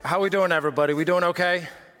How we doing, everybody? We doing okay?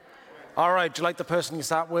 All right, do you like the person you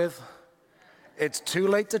sat with? It's too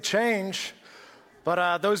late to change.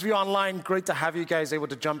 But those of you online, great to have you guys able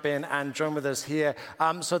to jump in and join with us here.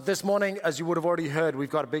 So this morning, as you would have already heard, we've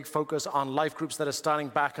got a big focus on life groups that are starting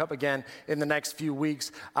back up again in the next few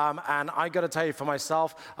weeks. And I got to tell you, for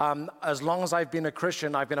myself, as long as I've been a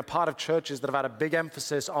Christian, I've been a part of churches that have had a big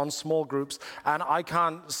emphasis on small groups. And I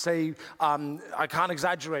can't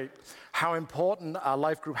exaggerate how important a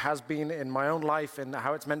life group has been in my own life and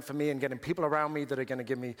how it's meant for me and getting people around me that are going to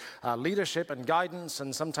give me leadership and guidance.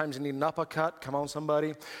 And sometimes you need an uppercut. Come on,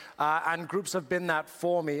 somebody. And groups have been that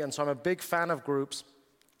for me. And so I'm a big fan of groups.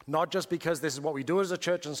 Not just because this is what we do as a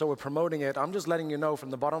church and so we're promoting it. I'm just letting you know from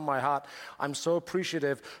the bottom of my heart, I'm so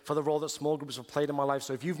appreciative for the role that small groups have played in my life.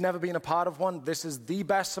 So if you've never been a part of one, this is the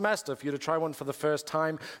best semester for you to try one for the first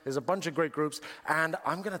time. There's a bunch of great groups. And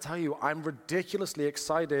I'm going to tell you, I'm ridiculously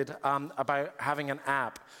excited about having an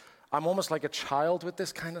app. I'm almost like a child with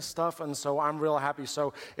this kind of stuff, and so I'm real happy.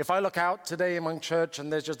 So if I look out today among church and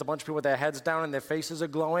there's just a bunch of people with their heads down and their faces are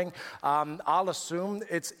glowing, I'll assume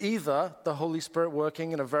it's either the Holy Spirit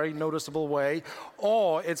working in a very noticeable way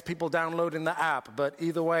or it's people downloading the app. But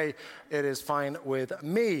either way, it is fine with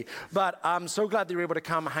me. But I'm so glad that you're able to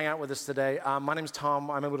come hang out with us today. My name's Tom.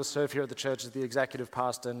 I'm able to serve here at the church as the executive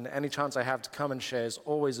pastor, and any chance I have to come and share is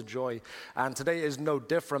always a joy. And today is no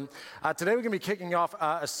different. Today we're going to be kicking off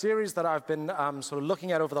a series that I've been sort of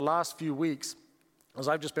looking at over the last few weeks as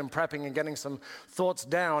I've just been prepping and getting some thoughts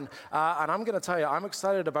down. And I'm going to tell you, I'm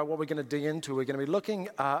excited about what we're going to dig into. We're going to be looking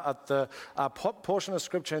at the portion of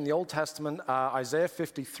Scripture in the Old Testament, Isaiah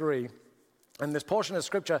 53. And this portion of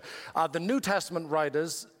Scripture, the New Testament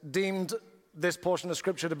writers deemed this portion of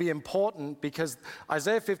Scripture to be important because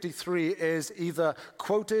Isaiah 53 is either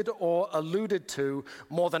quoted or alluded to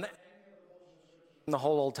more than any in the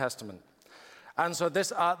whole Old Testament. And so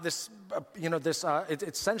it's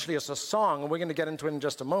essentially it's a song, and we're going to get into it in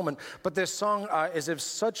just a moment. But this song is of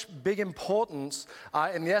such big importance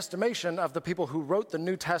in the estimation of the people who wrote the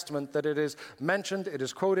New Testament that it is mentioned, it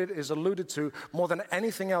is quoted, it is alluded to more than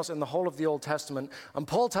anything else in the whole of the Old Testament. And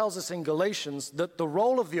Paul tells us in Galatians that the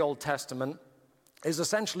role of the Old Testament is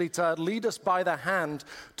essentially to lead us by the hand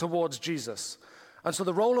towards Jesus. And so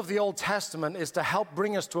the role of the Old Testament is to help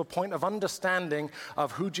bring us to a point of understanding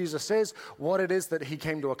of who Jesus is, what it is that he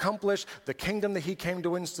came to accomplish, the kingdom that he came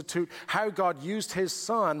to institute, how God used his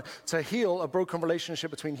son to heal a broken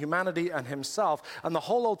relationship between humanity and himself. And the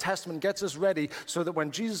whole Old Testament gets us ready so that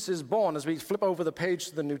when Jesus is born, as we flip over the page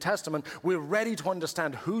to the New Testament, we're ready to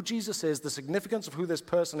understand who Jesus is, the significance of who this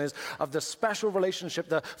person is, of the special relationship,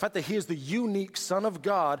 the fact that he is the unique Son of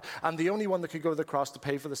God and the only one that could go to the cross to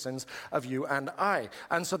pay for the sins of you and I.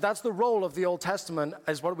 And so that's the role of the Old Testament,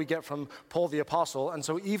 is what we get from Paul the Apostle. And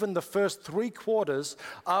so even the first 3/4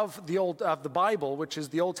 of the Bible, which is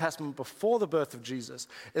the Old Testament before the birth of Jesus,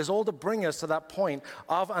 is all to bring us to that point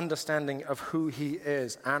of understanding of who he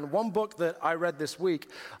is. And one book that I read this week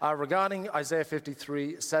regarding Isaiah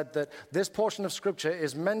 53 said that this portion of Scripture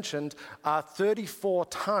is mentioned 34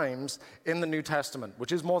 times in the New Testament,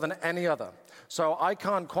 which is more than any other. So I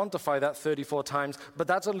can't quantify that 34 times, but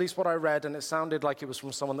that's at least what I read, and it sounded like it was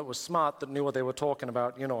from someone that was smart, that knew what they were talking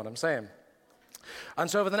about. You know what I'm saying? And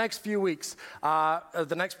so over the next few weeks,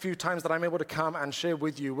 the next few times that I'm able to come and share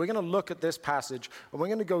with you, we're going to look at this passage, and we're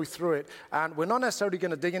going to go through it. And we're not necessarily going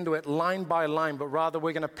to dig into it line by line, but rather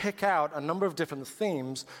we're going to pick out a number of different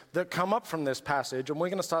themes that come up from this passage, and we're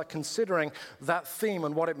going to start considering that theme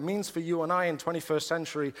and what it means for you and I in 21st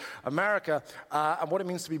century America, and what it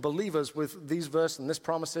means to be believers with these verses and this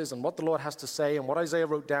promises and what the Lord has to say and what Isaiah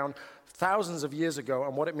wrote down thousands of years ago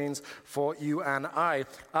and what it means for you and I.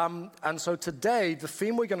 And so today, the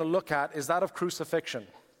theme we're going to look at is that of crucifixion.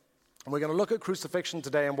 And we're going to look at crucifixion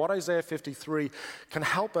today and what Isaiah 53 can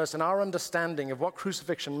help us in our understanding of what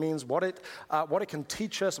crucifixion means, what it can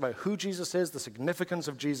teach us about who Jesus is, the significance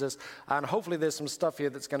of Jesus, and hopefully there's some stuff here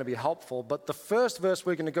that's going to be helpful. But the first verse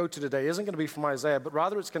we're going to go to today isn't going to be from Isaiah, but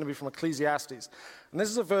rather it's going to be from Ecclesiastes. And this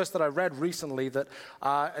is a verse that I read recently that,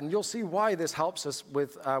 and you'll see why this helps us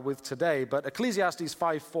with today, but Ecclesiastes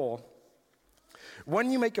 5:4. When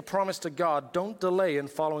you make a promise to God, don't delay in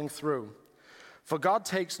following through. For God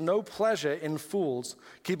takes no pleasure in fools.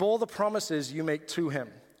 Keep all the promises you make to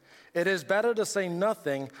him. It is better to say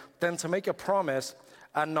nothing than to make a promise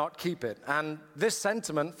and not keep it. And this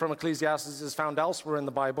sentiment from Ecclesiastes is found elsewhere in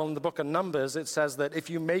the Bible. In the book of Numbers, it says that if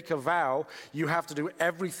you make a vow, you have to do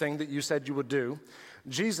everything that you said you would do.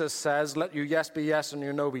 Jesus says, let your yes be yes and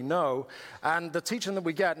your no be no. And the teaching that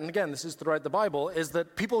we get, and again, this is throughout the Bible, is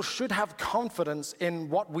that people should have confidence in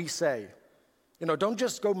what we say. Don't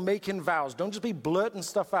just go making vows. Don't just be blurting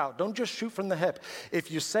stuff out. Don't just shoot from the hip.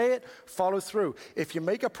 If you say it, follow through. If you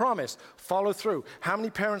make a promise, follow through. How many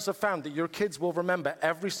parents have found that your kids will remember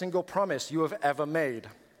every single promise you have ever made?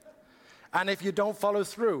 And if you don't follow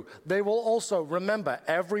through, they will also remember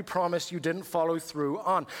every promise you didn't follow through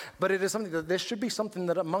on. But it is something that this should be something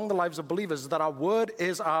that among the lives of believers, that our word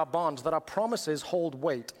is our bond, that our promises hold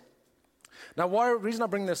weight. Now, the reason I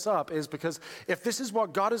bring this up is because if this is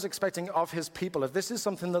what God is expecting of his people, if this is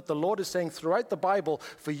something that the Lord is saying throughout the Bible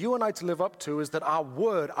for you and I to live up to, is that our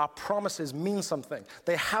word, our promises mean something.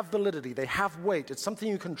 They have validity. They have weight. It's something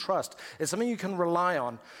you can trust. It's something you can rely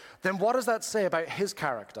on. Then what does that say about his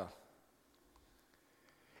character?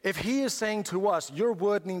 If he is saying to us, your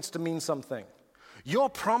word needs to mean something, your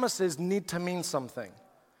promises need to mean something,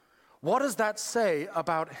 what does that say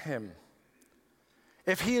about him?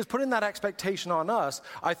 If he is putting that expectation on us,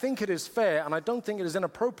 I think it is fair, and I don't think it is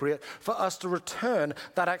inappropriate for us to return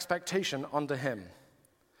that expectation onto him.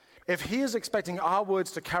 If he is expecting our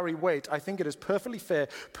words to carry weight, I think it is perfectly fair,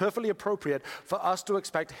 perfectly appropriate for us to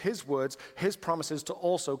expect his words, his promises to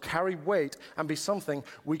also carry weight and be something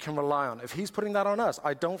we can rely on. If he's putting that on us,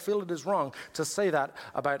 I don't feel it is wrong to say that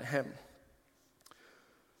about him.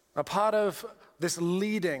 A part of this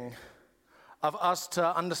leading of us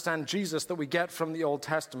to understand Jesus that we get from the Old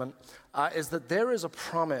Testament is that there is a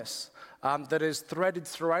promise that is threaded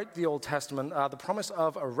throughout the Old Testament, the promise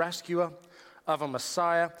of a rescuer, of a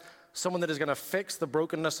Messiah, someone that is going to fix the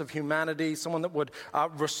brokenness of humanity, someone that would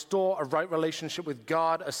restore a right relationship with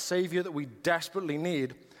God, a Savior that we desperately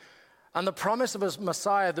need. And the promise of a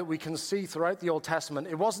Messiah that we can see throughout the Old Testament,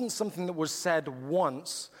 it wasn't something that was said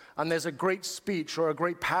once, and there's a great speech or a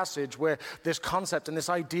great passage where this concept and this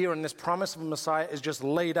idea and this promise of a Messiah is just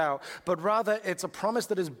laid out, but rather it's a promise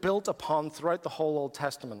that is built upon throughout the whole Old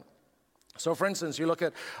Testament. So for instance, you look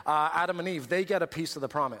at Adam and Eve, they get a piece of the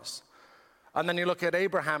promise. And then you look at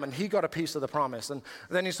Abraham, and he got a piece of the promise. And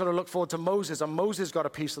then you sort of look forward to Moses, and Moses got a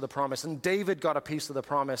piece of the promise, and David got a piece of the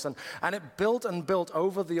promise. And it built and built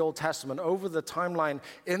over the Old Testament, over the timeline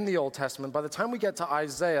in the Old Testament. By the time we get to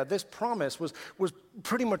Isaiah, this promise was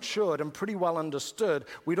pretty matured and pretty well understood.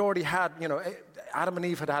 We'd already had, Adam and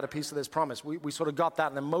Eve had a piece of this promise. We sort of got that,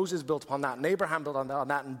 and then Moses built upon that, and Abraham built on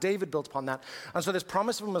that, and David built upon that. And so this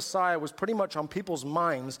promise of a Messiah was pretty much on people's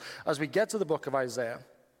minds as we get to the book of Isaiah,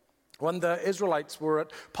 when the Israelites were at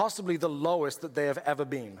possibly the lowest that they have ever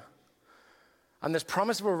been. And this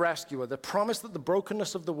promise of a rescuer, the promise that the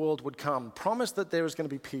brokenness of the world would come, promise that there is going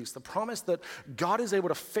to be peace, the promise that God is able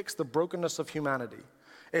to fix the brokenness of humanity.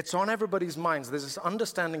 It's on everybody's minds. There's this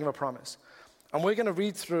understanding of a promise. And we're going to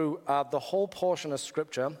read through the whole portion of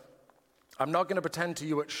Scripture. I'm not going to pretend to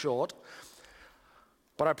you it's short,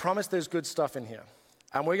 but I promise there's good stuff in here.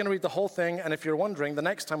 And we're going to read the whole thing, and if you're wondering, the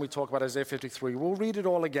next time we talk about Isaiah 53, we'll read it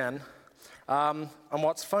all again. And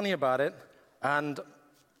what's funny about it, and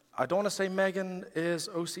I don't want to say Megan is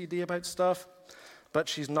OCD about stuff, but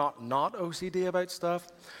she's not OCD about stuff.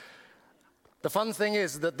 The fun thing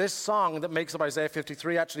is that this song that makes up Isaiah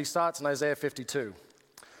 53 actually starts in Isaiah 52.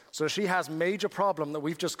 So she has major problem that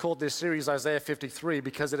we've just called this series Isaiah 53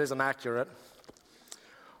 because it isn't accurate.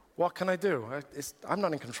 What can I do? I'm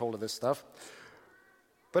not in control of this stuff.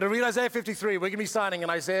 But to read Isaiah 53, we're going to be starting in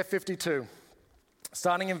Isaiah 52,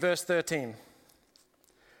 starting in verse 13.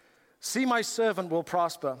 See, my servant will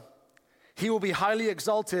prosper. He will be highly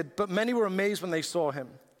exalted, but many were amazed when they saw him.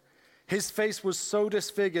 His face was so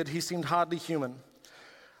disfigured, he seemed hardly human.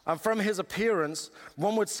 And from his appearance,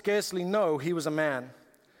 one would scarcely know he was a man.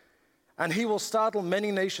 And he will startle many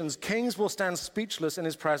nations. Kings will stand speechless in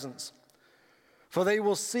his presence. For they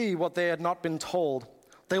will see what they had not been told.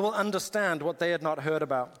 They will understand what they had not heard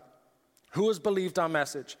about. Who has believed our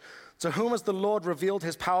message? To whom has the Lord revealed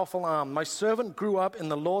his powerful arm? My servant grew up in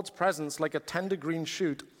the Lord's presence like a tender green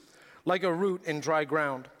shoot, like a root in dry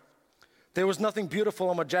ground. There was nothing beautiful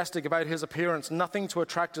or majestic about his appearance, nothing to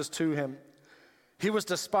attract us to him. He was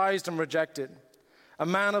despised and rejected, a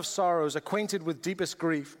man of sorrows, acquainted with deepest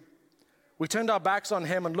grief. We turned our backs on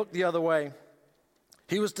him and looked the other way.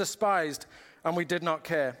 He was despised, and we did not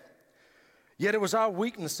care. Yet it was our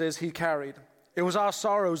weaknesses he carried. It was our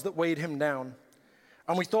sorrows that weighed him down.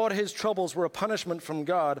 And we thought his troubles were a punishment from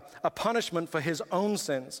God, a punishment for his own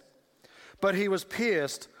sins. But he was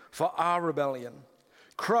pierced for our rebellion,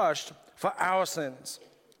 crushed for our sins.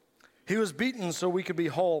 He was beaten so we could be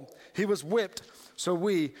whole. He was whipped so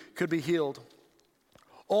we could be healed.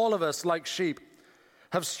 All of us, like sheep,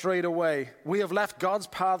 have strayed away. We have left God's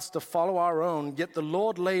paths to follow our own, yet the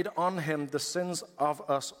Lord laid on him the sins of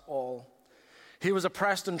us all. He was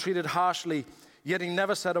oppressed and treated harshly, yet he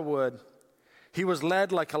never said a word. He was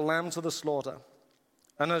led like a lamb to the slaughter,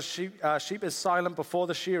 And as sheep is silent before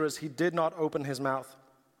the shearers, he did not open his mouth.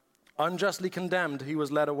 Unjustly condemned, he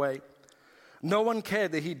was led away. No one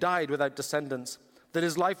cared that he died without descendants, that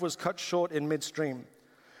his life was cut short in midstream.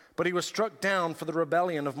 But he was struck down for the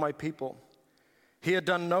rebellion of my people. He had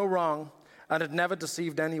done no wrong and had never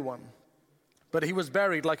deceived anyone. But he was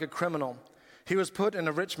buried like a criminal. He was put in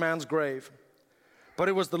a rich man's grave. But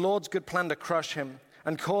it was the Lord's good plan to crush him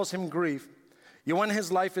and cause him grief. Yet when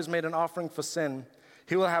his life is made an offering for sin,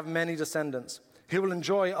 he will have many descendants. He will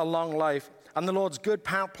enjoy a long life, and the Lord's good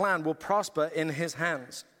plan will prosper in his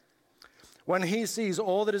hands. When he sees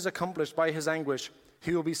all that is accomplished by his anguish,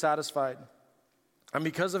 he will be satisfied. And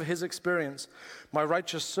because of his experience, my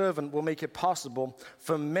righteous servant will make it possible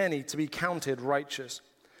for many to be counted righteous,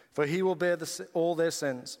 for he will bear all their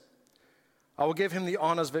sins. I will give him the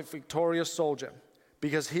honors of a victorious soldier,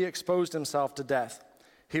 because he exposed himself to death.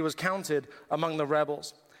 He was counted among the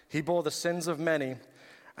rebels. He bore the sins of many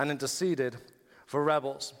and interceded for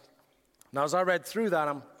rebels. Now, as I read through that,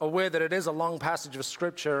 I'm aware that it is a long passage of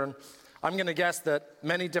Scripture, and I'm going to guess that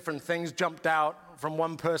many different things jumped out from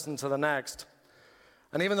one person to the next.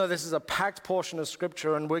 And even though this is a packed portion of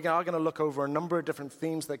Scripture, and we are going to look over a number of different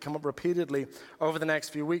themes that come up repeatedly over the next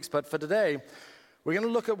few weeks, but for today, we're going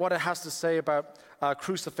to look at what it has to say about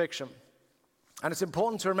crucifixion. And it's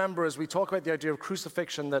important to remember as we talk about the idea of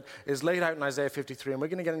crucifixion that is laid out in Isaiah 53, and we're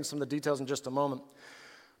going to get into some of the details in just a moment.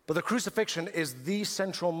 But the crucifixion is the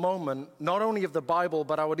central moment, not only of the Bible,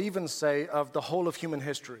 but I would even say of the whole of human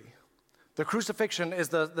history. The crucifixion is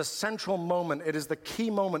the central moment. It is the key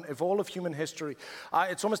moment of all of human history.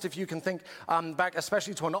 It's almost, if you can think back,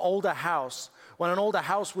 especially to an older house. When an older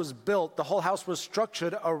house was built, the whole house was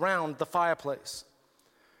structured around the fireplace.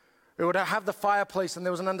 It would have the fireplace, and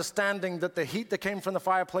there was an understanding that the heat that came from the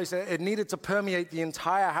fireplace, it needed to permeate the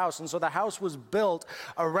entire house. And so the house was built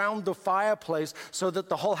around the fireplace so that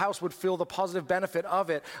the whole house would feel the positive benefit of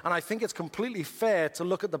it. And I think it's completely fair to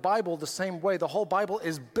look at the Bible the same way. The whole Bible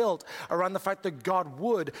is built around the fact that God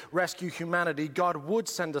would rescue humanity. God would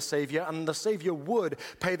send a Savior, and the Savior would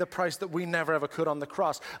pay the price that we never ever could on the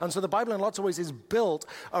cross. And so the Bible in lots of ways is built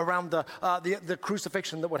around the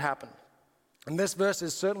crucifixion that would happen. And this verse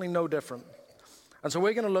is certainly no different. And so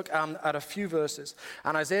we're going to look at a few verses.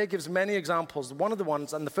 And Isaiah gives many examples. One of the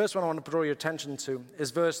ones, and the first one I want to draw your attention to,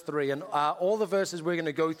 is verse 3. And all the verses we're going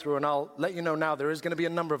to go through, and I'll let you know now, there is going to be a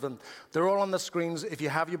number of them. They're all on the screens. If you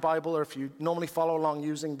have your Bible, or if you normally follow along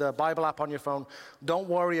using the Bible app on your phone, don't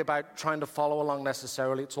worry about trying to follow along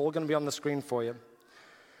necessarily. It's all going to be on the screen for you.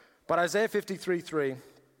 But Isaiah 53:3,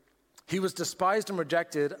 he was despised and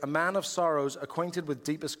rejected, a man of sorrows, acquainted with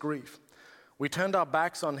deepest grief. We turned our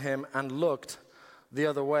backs on him and looked the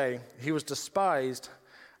other way. He was despised,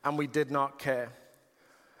 and we did not care.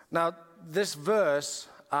 Now, this verse,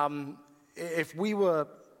 if we were,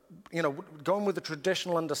 going with the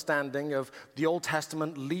traditional understanding of the Old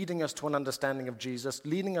Testament, leading us to an understanding of Jesus,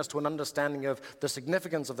 leading us to an understanding of the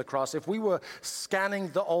significance of the cross, if we were scanning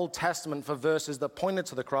the Old Testament for verses that pointed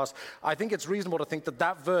to the cross, I think it's reasonable to think that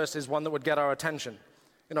that verse is one that would get our attention.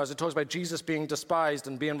 As it talks about Jesus being despised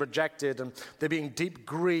and being rejected and there being deep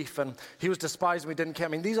grief and he was despised and we didn't care. I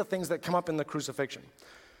mean, these are things that come up in the crucifixion.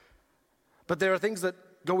 But there are things that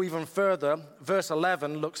go even further. Verse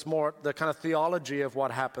 11 looks more at the kind of theology of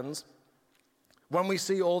what happens. When we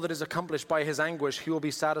see all that is accomplished by his anguish, he will be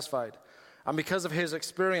satisfied. And because of his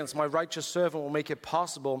experience, my righteous servant will make it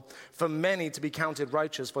possible for many to be counted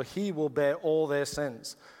righteous, for he will bear all their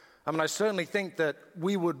sins. I mean, I certainly think that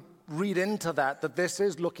we would read into that this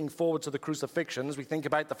is looking forward to the crucifixion as we think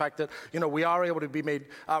about the fact that, we are able to be made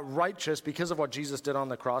righteous because of what Jesus did on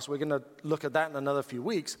the cross. We're going to look at that in another few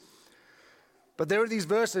weeks. But there are these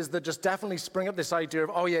verses that just definitely spring up this idea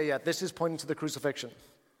of, this is pointing to the crucifixion.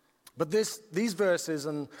 But these verses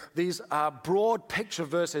and these broad picture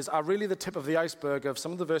verses are really the tip of the iceberg of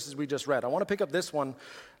some of the verses we just read. I want to pick up this one,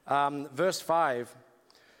 verse 5.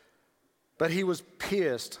 But he was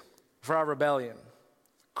pierced for our rebellion,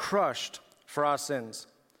 crushed for our sins.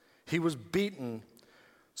 He was beaten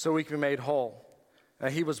so we could be made whole.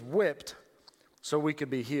 And he was whipped so we could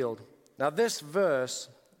be healed. Now this verse,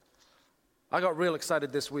 I got real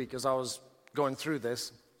excited this week as I was going through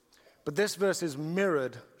this. But this verse is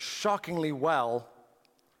mirrored shockingly well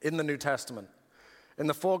in the New Testament, in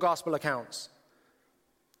the 4 gospel accounts.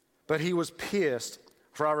 But he was pierced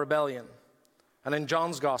for our rebellion. And in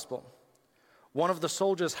John's gospel, one of the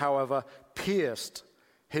soldiers, however, pierced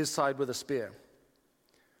his side with a spear.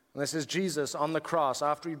 And this is Jesus on the cross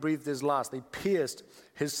after he breathed his last. They pierced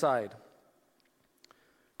his side.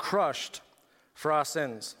 Crushed for our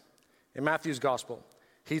sins. In Matthew's gospel,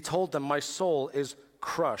 he told them, my soul is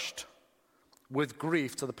crushed with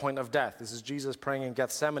grief to the point of death. This is Jesus praying in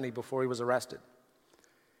Gethsemane before he was arrested.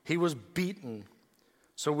 He was beaten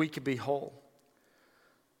so we could be whole.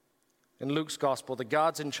 In Luke's gospel, the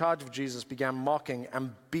guards in charge of Jesus began mocking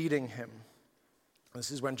and beating him.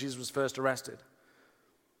 This is when Jesus was first arrested.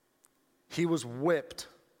 He was whipped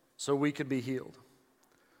so we could be healed.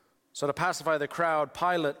 So to pacify the crowd,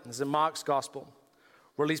 Pilate, this is in Mark's gospel,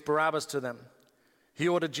 released Barabbas to them. He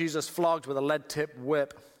ordered Jesus flogged with a lead-tipped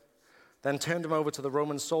whip, then turned him over to the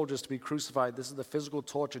Roman soldiers to be crucified. This is the physical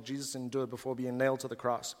torture Jesus endured before being nailed to the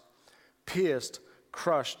cross. Pierced,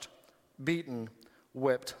 crushed, beaten,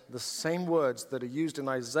 whipped. The same words that are used in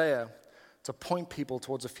Isaiah to point people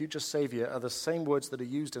towards a future Savior are the same words that are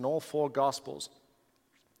used in all four Gospels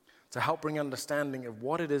to help bring understanding of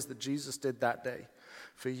what it is that Jesus did that day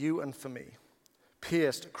for you and for me.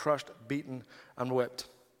 Pierced, crushed, beaten, and whipped.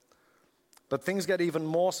 But things get even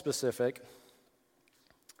more specific.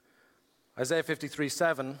 Isaiah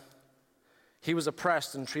 53:7, he was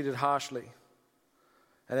oppressed and treated harshly.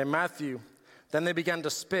 And in Matthew, then they began to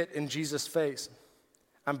spit in Jesus' face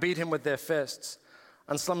and beat him with their fists.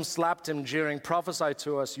 And some slapped him, jeering, "Prophesy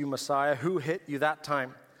to us, you Messiah. Who hit you that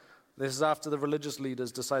time?" This is after the religious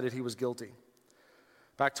leaders decided he was guilty.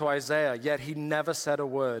 Back to Isaiah, yet he never said a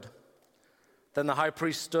word. Then the high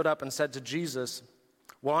priest stood up and said to Jesus,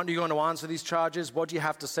 "Well, aren't you going to answer these charges? What do you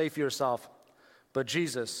have to say for yourself?" But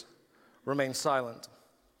Jesus remained silent.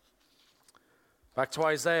 Back to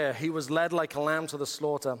Isaiah, he was led like a lamb to the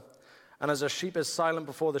slaughter, and as a sheep is silent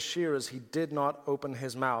before the shearers, he did not open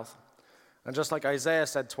his mouth. And just like Isaiah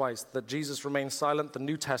said twice that Jesus remained silent, the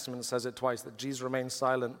New Testament says it twice, that Jesus remained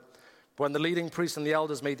silent. When the leading priests and the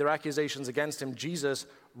elders made their accusations against him, Jesus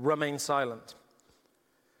remained silent.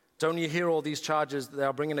 "Don't you hear all these charges that they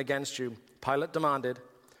are bringing against you?" Pilate demanded,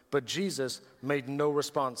 but Jesus made no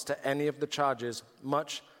response to any of the charges,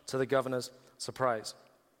 much to the governor's surprise.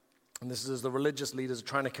 And this is as the religious leaders are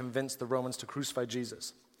trying to convince the Romans to crucify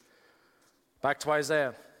Jesus. Back to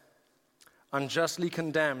Isaiah. Unjustly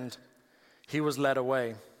condemned, he was led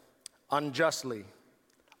away. Unjustly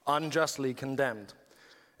condemned.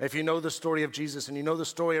 If you know the story of Jesus and you know the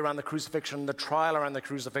story around the crucifixion, the trial around the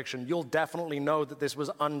crucifixion, you'll definitely know that this was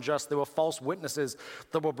unjust. There were false witnesses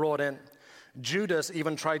that were brought in. Judas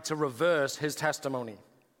even tried to reverse his testimony.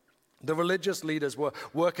 The religious leaders were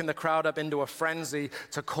working the crowd up into a frenzy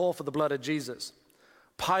to call for the blood of Jesus.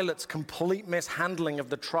 Pilate's complete mishandling of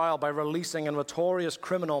the trial by releasing a notorious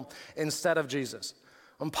criminal instead of Jesus.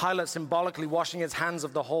 And Pilate symbolically washing his hands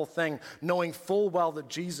of the whole thing, knowing full well that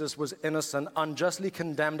Jesus was innocent, unjustly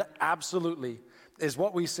condemned, absolutely, is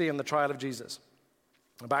what we see in the trial of Jesus.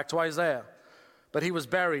 Back to Isaiah. But he was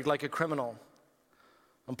buried like a criminal.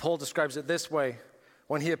 And Paul describes it this way: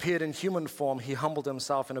 when he appeared in human form, he humbled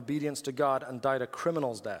himself in obedience to God and died a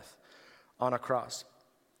criminal's death on a cross.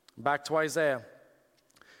 Back to Isaiah.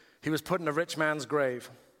 He was put in a rich man's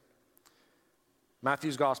grave.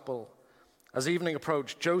 Matthew's gospel. As evening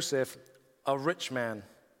approached, Joseph, a rich man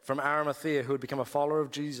from Arimathea who had become a follower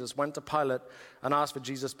of Jesus, went to Pilate and asked for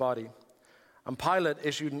Jesus' body. And Pilate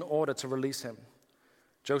issued an order to release him.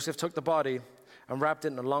 Joseph took the body and wrapped it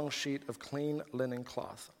in a long sheet of clean linen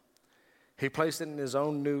cloth. He placed it in his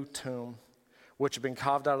own new tomb, which had been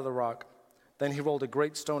carved out of the rock. Then he rolled a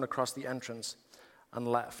great stone across the entrance and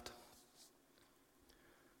left.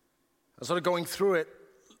 And sort of going through it,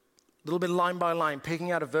 a little bit line by line,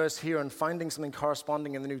 picking out a verse here and finding something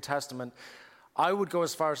corresponding in the New Testament, I would go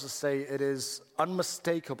as far as to say it is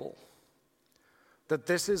unmistakable that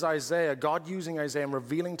this is Isaiah, God using Isaiah and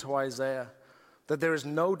revealing to Isaiah that there is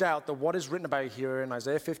no doubt that what is written about here in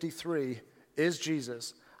Isaiah 53 is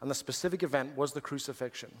Jesus, and the specific event was the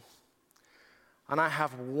crucifixion. And I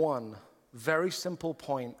have one very simple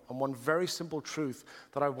point and one very simple truth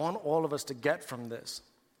that I want all of us to get from this.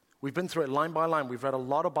 We've been through it line by line. We've read a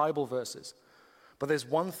lot of Bible verses. But there's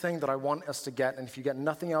one thing that I want us to get, and if you get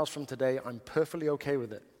nothing else from today, I'm perfectly okay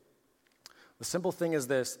with it. The simple thing is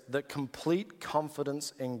this, that complete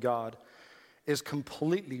confidence in God is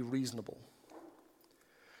completely reasonable.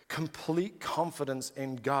 Complete confidence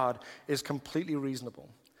in God is completely reasonable.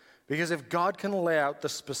 Because if God can lay out the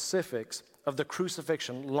specifics of the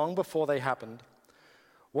crucifixion long before they happened,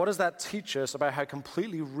 what does that teach us about how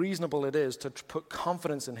completely reasonable it is to put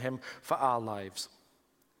confidence in him for our lives?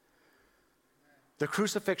 The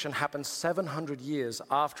crucifixion happened 700 years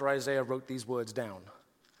after Isaiah wrote these words down.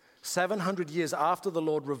 700 years after the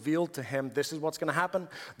Lord revealed to him, this is what's going to happen,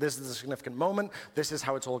 this is a significant moment, this is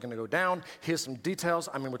how it's all going to go down, here's some details.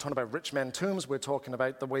 I mean, we're talking about rich men tombs, we're talking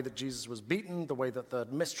about the way that Jesus was beaten, the way that the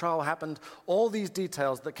mistrial happened, all these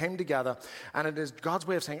details that came together, and it is God's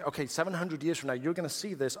way of saying, okay, 700 years from now, you're going to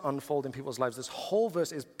see this unfold in people's lives. This whole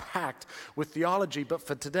verse is packed with theology, but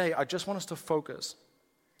for today, I just want us to focus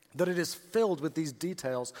that it is filled with these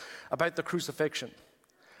details about the crucifixion.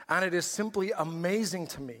 And it is simply amazing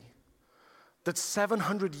to me that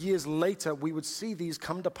 700 years later, we would see these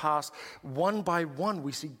come to pass one by one.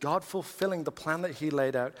 We see God fulfilling the plan that he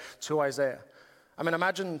laid out to Isaiah. I mean,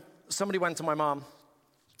 imagine somebody went to my mom,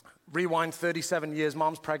 rewind 37 years,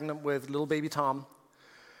 mom's pregnant with little baby Tom.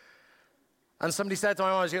 And somebody said to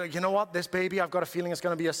my mom, you know what, this baby, I've got a feeling it's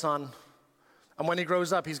going to be a son. And when he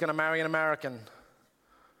grows up, he's going to marry an American.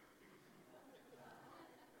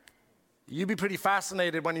 You'd be pretty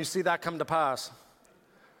fascinated when you see that come to pass.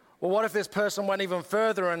 Well, what if this person went even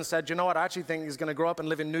further and said, you know what, I actually think he's going to grow up and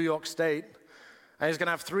live in New York State, and he's going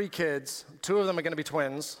to have 3 kids, 2 of them are going to be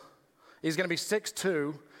twins, he's going to be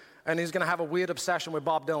 6'2", and he's going to have a weird obsession with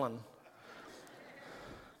Bob Dylan.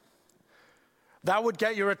 That would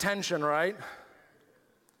get your attention, right?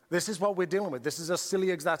 This is what we're dealing with. That's a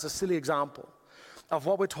silly example of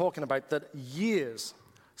what we're talking about, that years,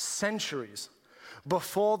 centuries,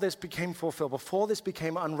 before this became fulfilled, before this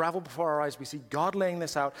became unraveled before our eyes, we see God laying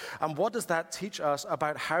this out. And what does that teach us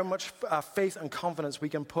about how much faith and confidence we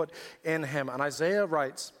can put in him? And Isaiah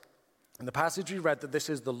writes in the passage we read that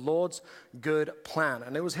this is the Lord's good plan.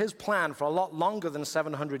 And it was his plan for a lot longer than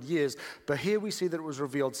 700 years. But here we see that it was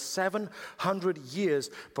revealed 700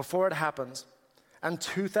 years before it happens. And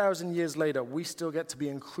 2,000 years later, we still get to be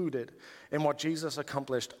included in what Jesus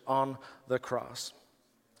accomplished on the cross.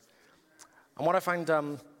 And what I find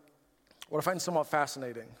somewhat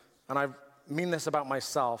fascinating, and I mean this about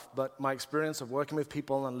myself, but my experience of working with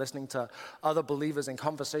people and listening to other believers in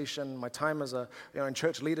conversation, my time as in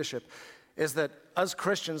church leadership, is that as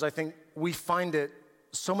Christians, I think we find it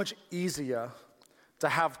so much easier to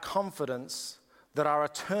have confidence that our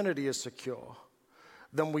eternity is secure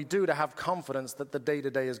than we do to have confidence that the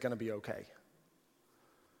day-to-day is going to be okay.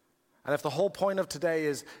 And if the whole point of today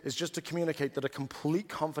is just to communicate that a complete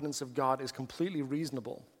confidence of God is completely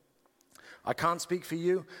reasonable, I can't speak for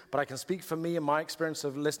you, but I can speak for me and my experience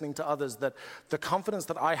of listening to others, that the confidence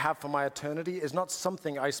that I have for my eternity is not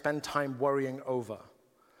something I spend time worrying over.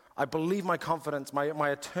 I believe my confidence, my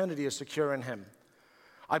eternity is secure in him.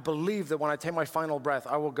 I believe that when I take my final breath,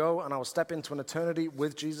 I will go and I will step into an eternity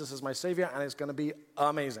with Jesus as my Savior, and it's going to be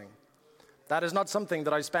amazing. That is not something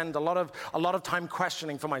that I spend a lot of time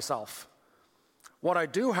questioning for myself. What I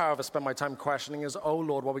do, however, spend my time questioning is, oh,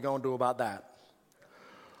 Lord, what are we going to do about that?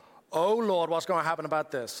 Oh, Lord, what's going to happen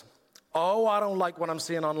about this? Oh, I don't like what I'm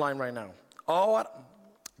seeing online right now.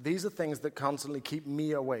 These are things that constantly keep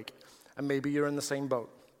me awake, and maybe you're in the same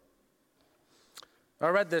boat. I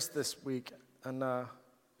read this week, and it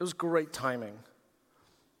was great timing.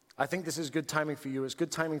 I think this is good timing for you. It's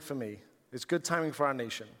good timing for me. It's good timing for our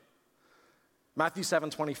nation. Matthew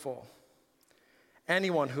 7:24.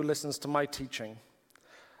 Anyone who listens to my teaching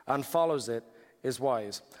and follows it is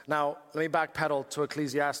wise. Now, let me backpedal to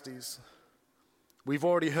Ecclesiastes. We've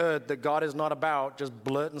already heard that God is not about just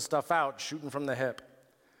blurting stuff out, shooting from the hip.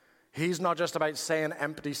 He's not just about saying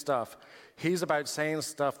empty stuff. He's about saying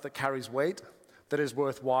stuff that carries weight, that is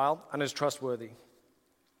worthwhile, and is trustworthy.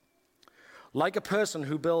 Like a person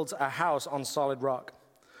who builds a house on solid rock.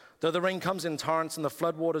 Though the rain comes in torrents and the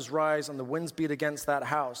floodwaters rise and the winds beat against that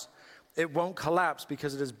house, it won't collapse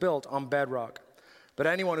because it is built on bedrock. But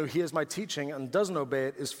anyone who hears my teaching and doesn't obey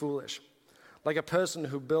it is foolish. Like a person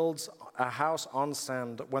who builds a house on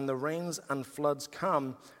sand, when the rains and floods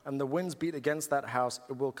come and the winds beat against that house,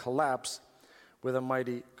 it will collapse with a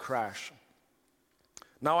mighty crash.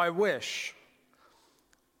 Now I wish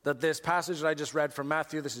that this passage that I just read from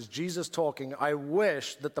Matthew, this is Jesus talking, I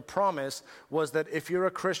wish that the promise was that if you're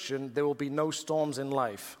a Christian, there will be no storms in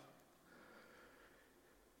life.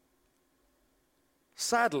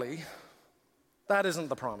 Sadly, that isn't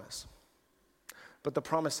the promise. But the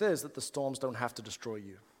promise is that the storms don't have to destroy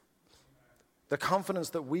you. The confidence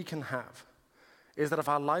that we can have is that if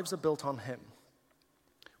our lives are built on him,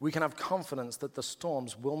 we can have confidence that the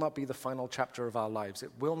storms will not be the final chapter of our lives. It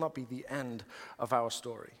will not be the end of our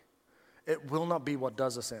story. It will not be what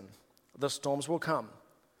does us in. The storms will come.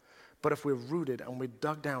 But if we're rooted and we're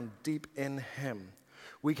dug down deep in him,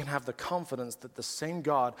 We can have the confidence that the same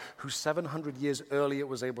God who 700 years earlier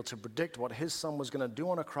was able to predict what his son was going to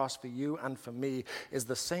do on a cross for you and for me is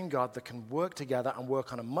the same God that can work together and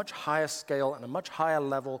work on a much higher scale and a much higher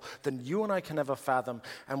level than you and I can ever fathom,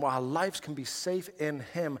 and where our lives can be safe in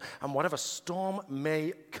him, and whatever storm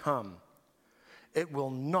may come, it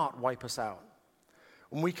will not wipe us out.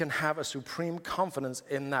 And we can have a supreme confidence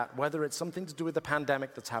in that, whether it's something to do with the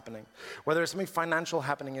pandemic that's happening, whether it's something financial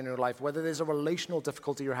happening in your life, whether there's a relational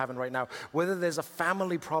difficulty you're having right now, whether there's a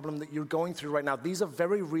family problem that you're going through right now. These are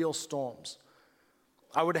very real storms.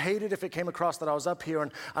 I would hate it if it came across that I was up here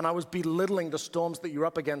and I was belittling the storms that you're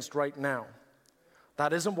up against right now.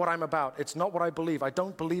 That isn't what I'm about. It's not what I believe. I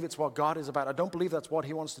don't believe it's what God is about. I don't believe that's what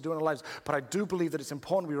he wants to do in our lives. But I do believe that it's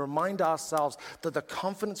important we remind ourselves that the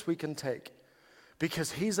confidence we can take,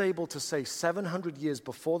 because he's able to say 700 years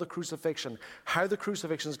before the crucifixion, how the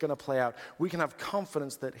crucifixion is going to play out, we can have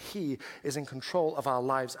confidence that he is in control of our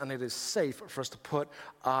lives and it is safe for us to put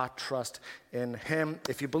our trust in him.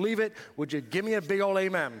 If you believe it, would you give me a big old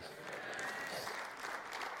amen?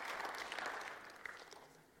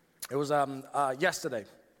 It was yesterday,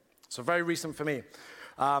 so very recent for me.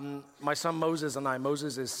 My son Moses and I,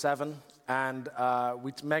 Moses is 7, and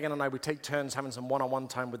Megan and I, we take turns having some one-on-one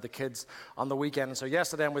time with the kids on the weekend. So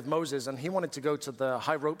yesterday I'm with Moses, and he wanted to go to the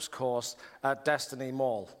high ropes course at Destiny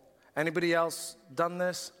Mall. Anybody else done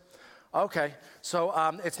this? Okay, so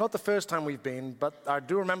it's not the first time we've been, but I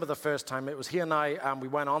do remember the first time. It was he and I, we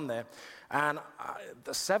went on there. And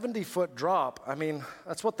the 70-foot drop, I mean,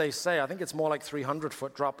 that's what they say. I think it's more like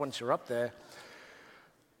 300-foot drop once you're up there.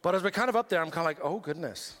 But as we're kind of up there, I'm kind of like, oh,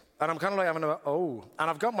 goodness. And I'm kind of like having a, oh. And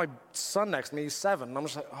I've got my son next to me, he's 7. And I'm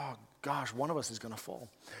just like, oh, gosh, one of us is going to fall.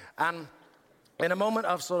 And in a moment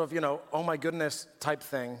of sort of, oh, my goodness type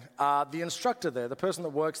thing, the instructor there, the person that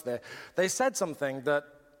works there, they said something that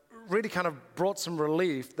really kind of brought some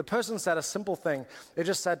relief. The person said a simple thing. They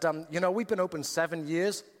just said, we've been open 7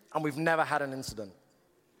 years, and we've never had an incident.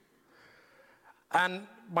 And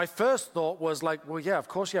my first thought was like, well, yeah, of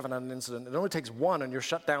course you haven't had an incident. It only takes one, and you're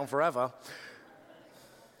shut down forever.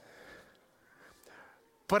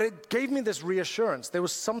 But it gave me this reassurance. There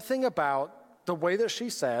was something about the way that she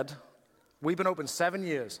said, we've been open 7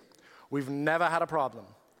 years. We've never had a problem.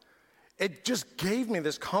 It just gave me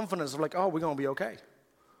this confidence of like, oh, we're going to be okay.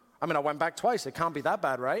 I mean, I went back twice. It can't be that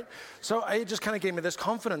bad, right? So it just kind of gave me this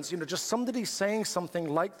confidence, just somebody saying something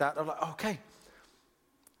like that. I'm like, okay.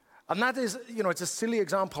 And that is, it's a silly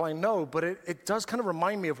example, I know, but it does kind of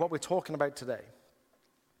remind me of what we're talking about today.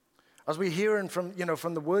 As we hear from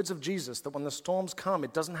the words of Jesus, that when the storms come,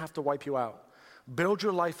 it doesn't have to wipe you out. Build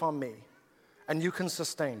your life on me, and you can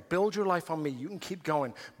sustain. Build your life on me, you can keep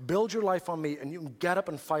going. Build your life on me, and you can get up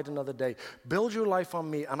and fight another day. Build your life on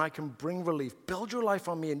me, and I can bring relief. Build your life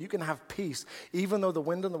on me, and you can have peace, even though the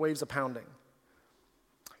wind and the waves are pounding.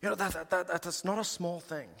 That's not a small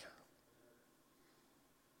thing.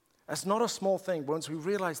 That's not a small thing. Once we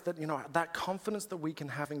realize that, that confidence that we can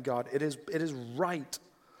have in God, it is right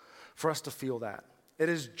for us to feel that. It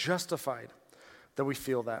is justified that we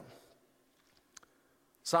feel that.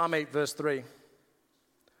 Psalm 8, verse 3.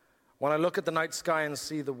 When I look at the night sky and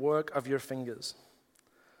see the work of your fingers,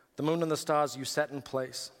 the moon and the stars you set in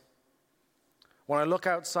place. When I look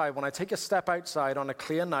outside, when I take a step outside on a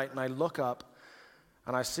clear night and I look up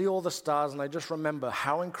and I see all the stars and I just remember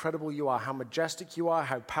how incredible you are, how majestic you are,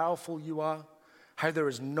 how powerful you are, how there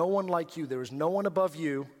is no one like you, there is no one above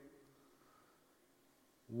you.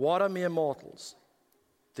 What are mere mortals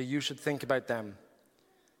that you should think about them?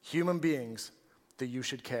 Human beings that you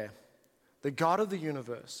should care. The God of the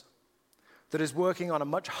universe that is working on a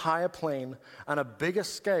much higher plane and a bigger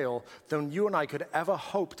scale than you and I could ever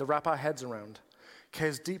hope to wrap our heads around,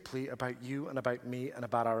 cares deeply about you and about me and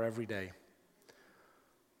about our everyday.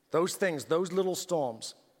 Those things, those little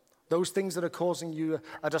storms, those things that are causing you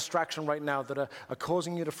a distraction right now, that are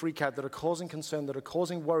causing you to freak out, that are causing concern, that are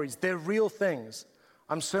causing worries, they're real things.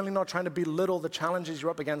 I'm certainly not trying to belittle the challenges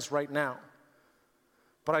you're up against right now.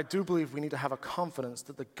 But I do believe we need to have a confidence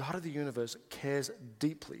that the God of the universe cares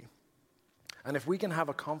deeply. And if we can have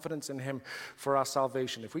a confidence in him for our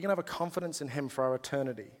salvation, if we can have a confidence in him for our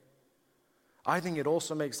eternity, I think it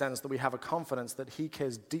also makes sense that we have a confidence that he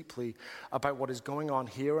cares deeply about what is going on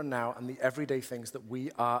here and now and the everyday things that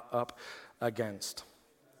we are up against.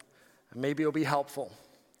 And maybe it'll be helpful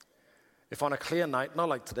if on a clear night, not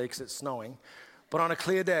like today because it's snowing, but on a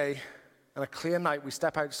clear day and a clear night, we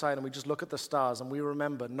step outside and we just look at the stars and we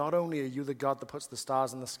remember, not only are you the God that puts the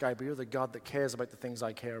stars in the sky, but you're the God that cares about the things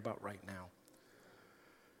I care about right now.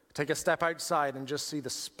 Take a step outside and just see the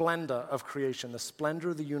splendor of creation, the splendor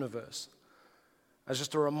of the universe. as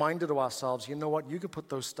just a reminder to ourselves, you know what, you can put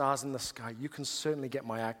those stars in the sky. You can certainly get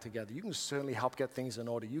my act together. You can certainly help get things in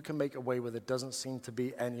order. You can make a way where there doesn't seem to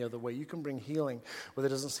be any other way. You can bring healing where there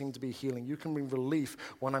doesn't seem to be healing. You can bring relief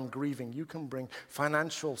when I'm grieving. You can bring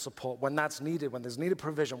financial support when that's needed, when there's needed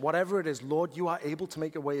provision. Whatever it is, Lord, you are able to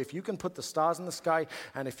make a way. If you can put the stars in the sky,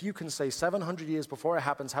 and if you can say 700 years before it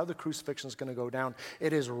happens how the crucifixion is going to go down,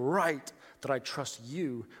 it is right that I trust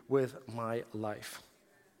you with my life.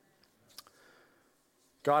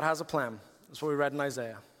 God has a plan. That's what we read in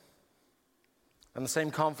Isaiah. And the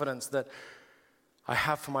same confidence that I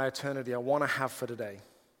have for my eternity, I want to have for today.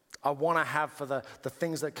 I want to have for the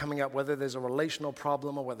things that are coming up, whether there's a relational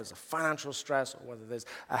problem or whether there's a financial stress or whether there's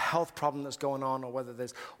a health problem that's going on or whether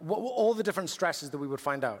there's all the different stresses that we would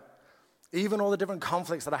find out. Even all the different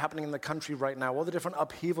conflicts that are happening in the country right now, all the different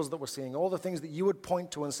upheavals that we're seeing, all the things that you would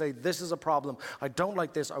point to and say, this is a problem. I don't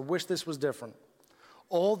like this. I wish this was different.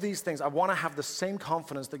 All these things, I want to have the same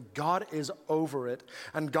confidence that God is over it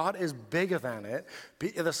and God is bigger than it.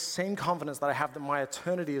 The same confidence that I have that my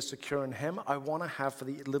eternity is secure in Him, I want to have for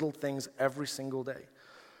the little things every single day.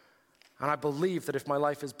 And I believe that if my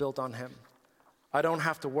life is built on Him, I don't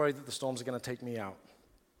have to worry that the storms are going to take me out.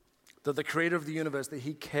 That the creator of the universe, that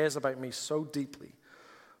He cares about me so deeply,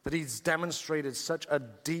 that He's demonstrated such a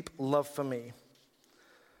deep love for me.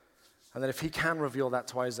 And that if He can reveal that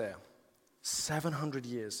to Isaiah, 700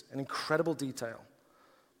 years, in incredible detail,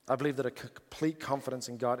 I believe that a complete confidence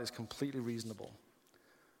in God is completely reasonable.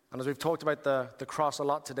 And as we've talked about the cross a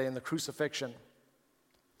lot today and the crucifixion,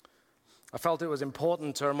 I felt it was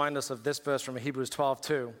important to remind us of this verse from Hebrews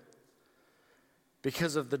 12:2.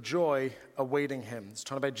 Because of the joy awaiting Him. It's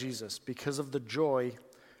talking about Jesus. Because of the joy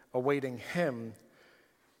awaiting Him,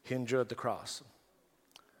 He endured the cross.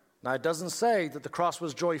 Now, it doesn't say that the cross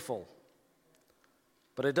was joyful.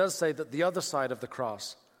 But it does say that the other side of the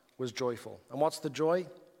cross was joyful. And what's the joy?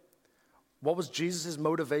 What was Jesus'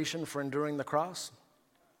 motivation for enduring the cross?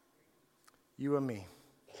 You and me.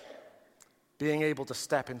 Being able to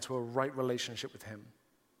step into a right relationship with Him.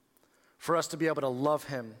 For us to be able to love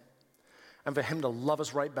Him. And for Him to love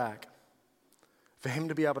us right back. For Him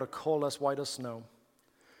to be able to call us white as snow.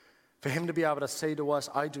 For Him to be able to say to us,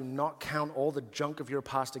 I do not count all the junk of your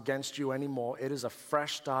past against you anymore. It is a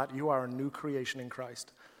fresh start. You are a new creation in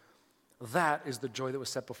Christ. That is the joy that was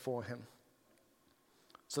set before Him.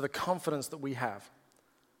 So the confidence that we have,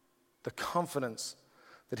 the confidence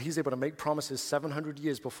that He's able to make promises 700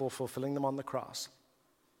 years before fulfilling them on the cross.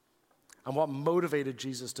 And what motivated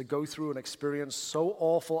Jesus to go through an experience so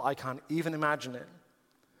awful I can't even imagine it,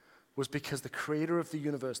 was because the creator of the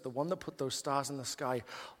universe, the one that put those stars in the sky,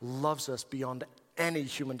 loves us beyond any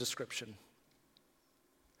human description.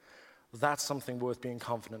 That's something worth being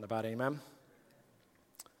confident about, amen?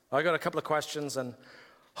 I got a couple of questions, and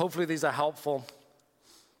hopefully these are helpful.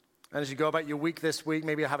 And as you go about your week this week,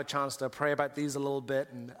 maybe you'll have a chance to pray about these a little bit,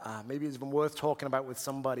 and maybe it's even worth talking about with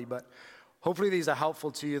somebody, but hopefully these are helpful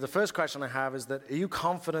to you. The first question I have is that, are you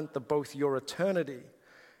confident that both your eternity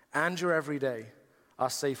and your everyday are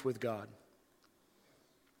safe with God?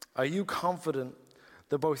 Are you confident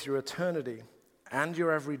that both your eternity and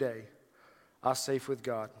your everyday are safe with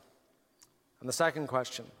God? And the second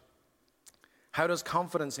question, how does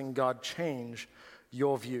confidence in God change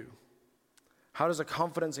your view? How does a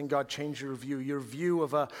confidence in God change your view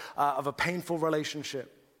of a painful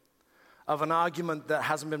relationship, of an argument that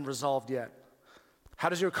hasn't been resolved yet? How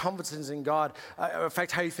does your confidence in God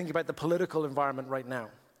affect how you think about the political environment right now?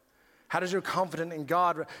 How does your confidence in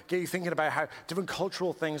God get you thinking about how different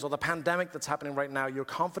cultural things or the pandemic that's happening right now, your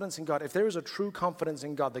confidence in God, if there is a true confidence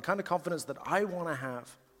in God, the kind of confidence that I want to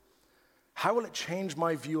have, how will it change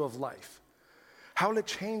my view of life? How will it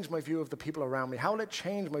change my view of the people around me? How will it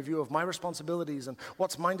change my view of my responsibilities and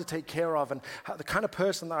what's mine to take care of and the kind of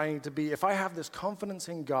person that I need to be? If I have this confidence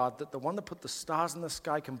in God that the one that put the stars in the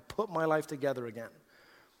sky can put my life together again,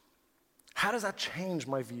 how does that change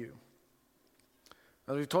my view?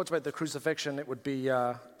 As we've talked about the crucifixion, it would be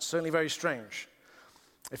certainly very strange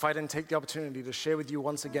if I didn't take the opportunity to share with you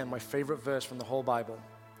once again my favorite verse from the whole Bible.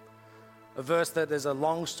 A verse that there's a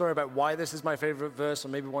long story about why this is my favorite verse, or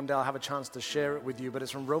maybe one day I'll have a chance to share it with you, but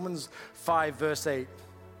it's from Romans 5, verse 8.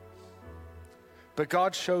 But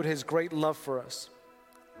God showed His great love for us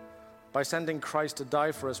by sending Christ to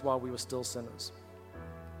die for us while we were still sinners.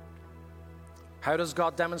 How does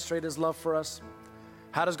God demonstrate His love for us?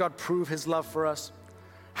 How does God prove His love for us?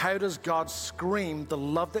 How does God scream the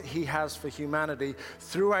love that He has for humanity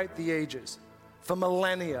throughout the ages, for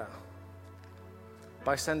millennia?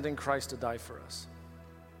 By sending Christ to die for us.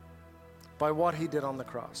 By what He did on the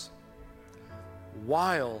cross.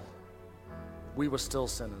 While we were still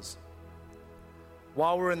sinners.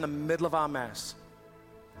 while we're in the middle of our mess,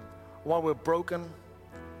 while we're broken,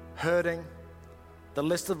 hurting, the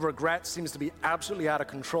list of regrets seems to be absolutely out of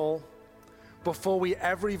control, before we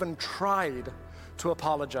ever even tried to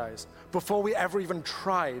apologize, before we ever even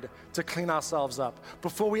tried to clean ourselves up,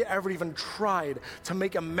 before we ever even tried to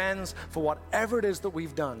make amends for whatever it is that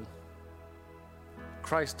we've done,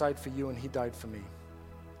 Christ died for you and he died for me.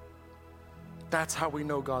 That's how we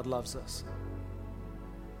know God loves us.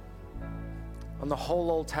 And the whole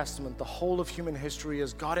Old Testament, the whole of human history,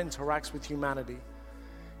 as God interacts with humanity,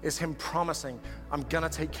 is him promising, I'm gonna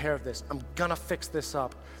take care of this. I'm gonna fix this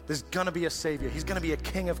up. There's gonna be a savior. He's gonna be a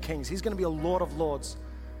king of kings. He's gonna be a Lord of lords.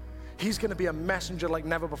 He's gonna be a messenger like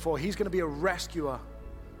never before. He's gonna be a rescuer.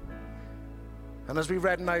 And as we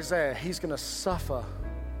read in Isaiah, he's gonna suffer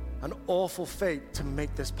an awful fate to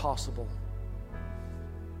make this possible.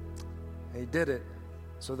 And he did it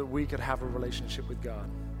so that we could have a relationship with God.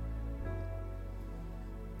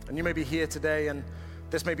 And you may be here today, and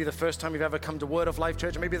this may be the first time you've ever come to Word of Life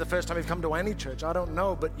Church, or maybe the first time you've come to any church. I don't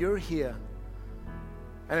know, but you're here.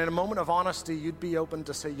 And in a moment of honesty, you'd be open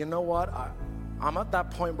to say, you know what? I'm at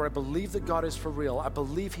that point where I believe that God is for real. I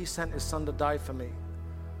believe he sent his son to die for me.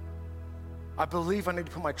 I believe I need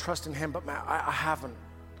to put my trust in him, but I haven't.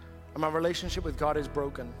 And my relationship with God is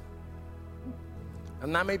broken.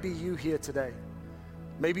 And that may be you here today.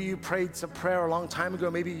 Maybe you prayed some prayer a long time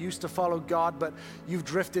ago. Maybe you used to follow God, but you've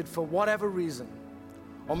drifted for whatever reason.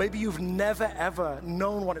 Or maybe you've never, ever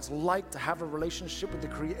known what it's like to have a relationship with the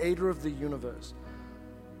creator of the universe.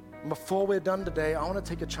 And before we're done today, I want to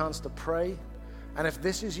take a chance to pray. And if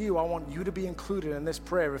this is you, I want you to be included in this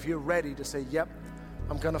prayer if you're ready to say, yep,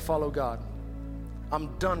 I'm going to follow God.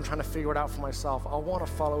 I'm done trying to figure it out for myself. I want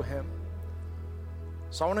to follow him.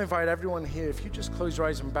 So I want to invite everyone here, if you just close your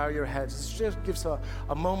eyes and bow your heads, this just gives a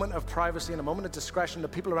moment of privacy and a moment of discretion to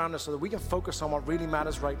people around us so that we can focus on what really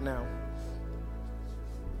matters right now.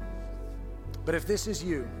 But if this is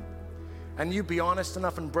you, and you be honest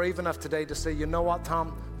enough and brave enough today to say, you know what,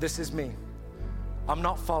 Tom, this is me. I'm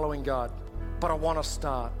not following God, but I want to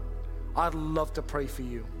start. I'd love to pray for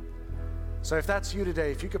you. So if that's you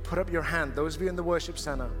today, if you could put up your hand, those of you in the worship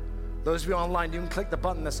center, those of you online, you can click the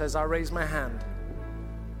button that says, I raise my hand.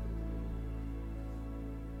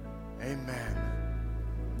 Amen.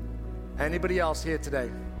 Anybody else here today?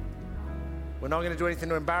 We're not going to do anything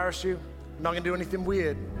to embarrass you. We're not going to do anything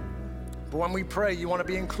weird. But when we pray, you want to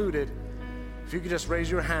be included. If you could just raise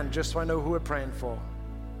your hand just so I know who we're praying for.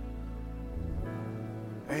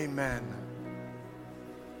 Amen.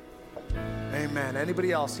 Amen.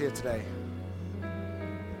 Anybody else here today?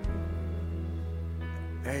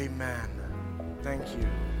 Amen. Thank you.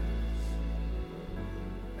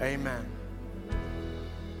 Amen.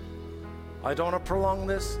 I don't want to prolong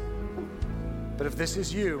this, but if this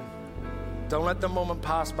is you, don't let the moment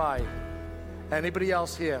pass by. Anybody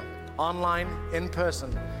else here, online, in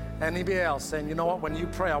person, anybody else saying, you know what, when you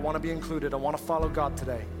pray, I want to be included. I want to follow God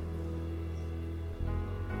today.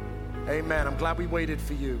 Amen. I'm glad we waited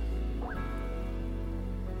for you.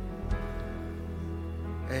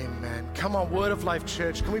 Amen. Come on, Word of Life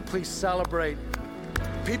Church, can we please celebrate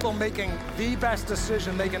people making the best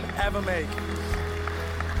decision they can ever make?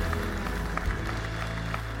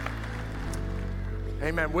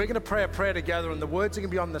 Amen. We're going to pray a prayer together, and the words are going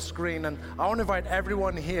to be on the screen. And I want to invite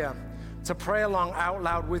everyone here to pray along out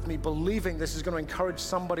loud with me, believing this is going to encourage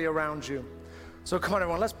somebody around you. So come on,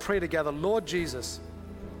 everyone, let's pray together. Lord Jesus,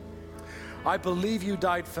 I believe you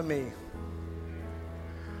died for me.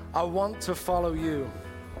 I want to follow you.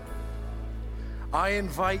 I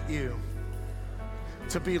invite you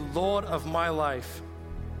to be Lord of my life.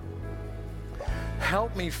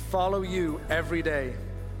 Help me follow you every day.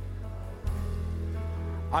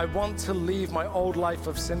 I want to leave my old life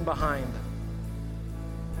of sin behind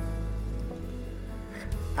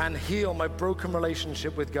and heal my broken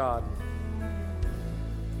relationship with God.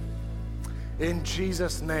 In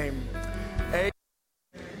Jesus' name, amen.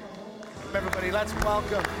 Everybody, let's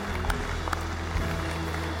welcome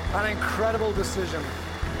an incredible decision.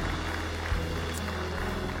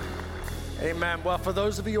 Amen. Well, for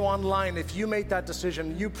those of you online, if you made that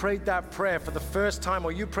decision, you prayed that prayer for the first time,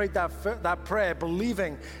 or you prayed that prayer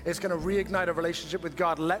believing it's going to reignite a relationship with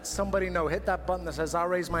God, let somebody know. Hit that button that says, I'll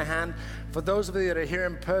raise my hand. For those of you that are here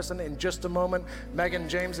in person, in just a moment, Megan and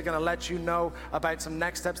James are going to let you know about some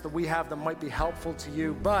next steps that we have that might be helpful to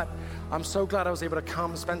you. But I'm so glad I was able to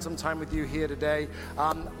come spend some time with you here today.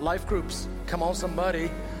 Life groups, come on somebody.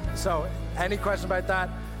 So any question about that,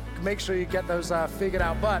 make sure you get those figured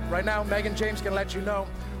out. But right now, Megan James can let you know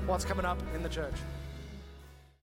what's coming up in the church.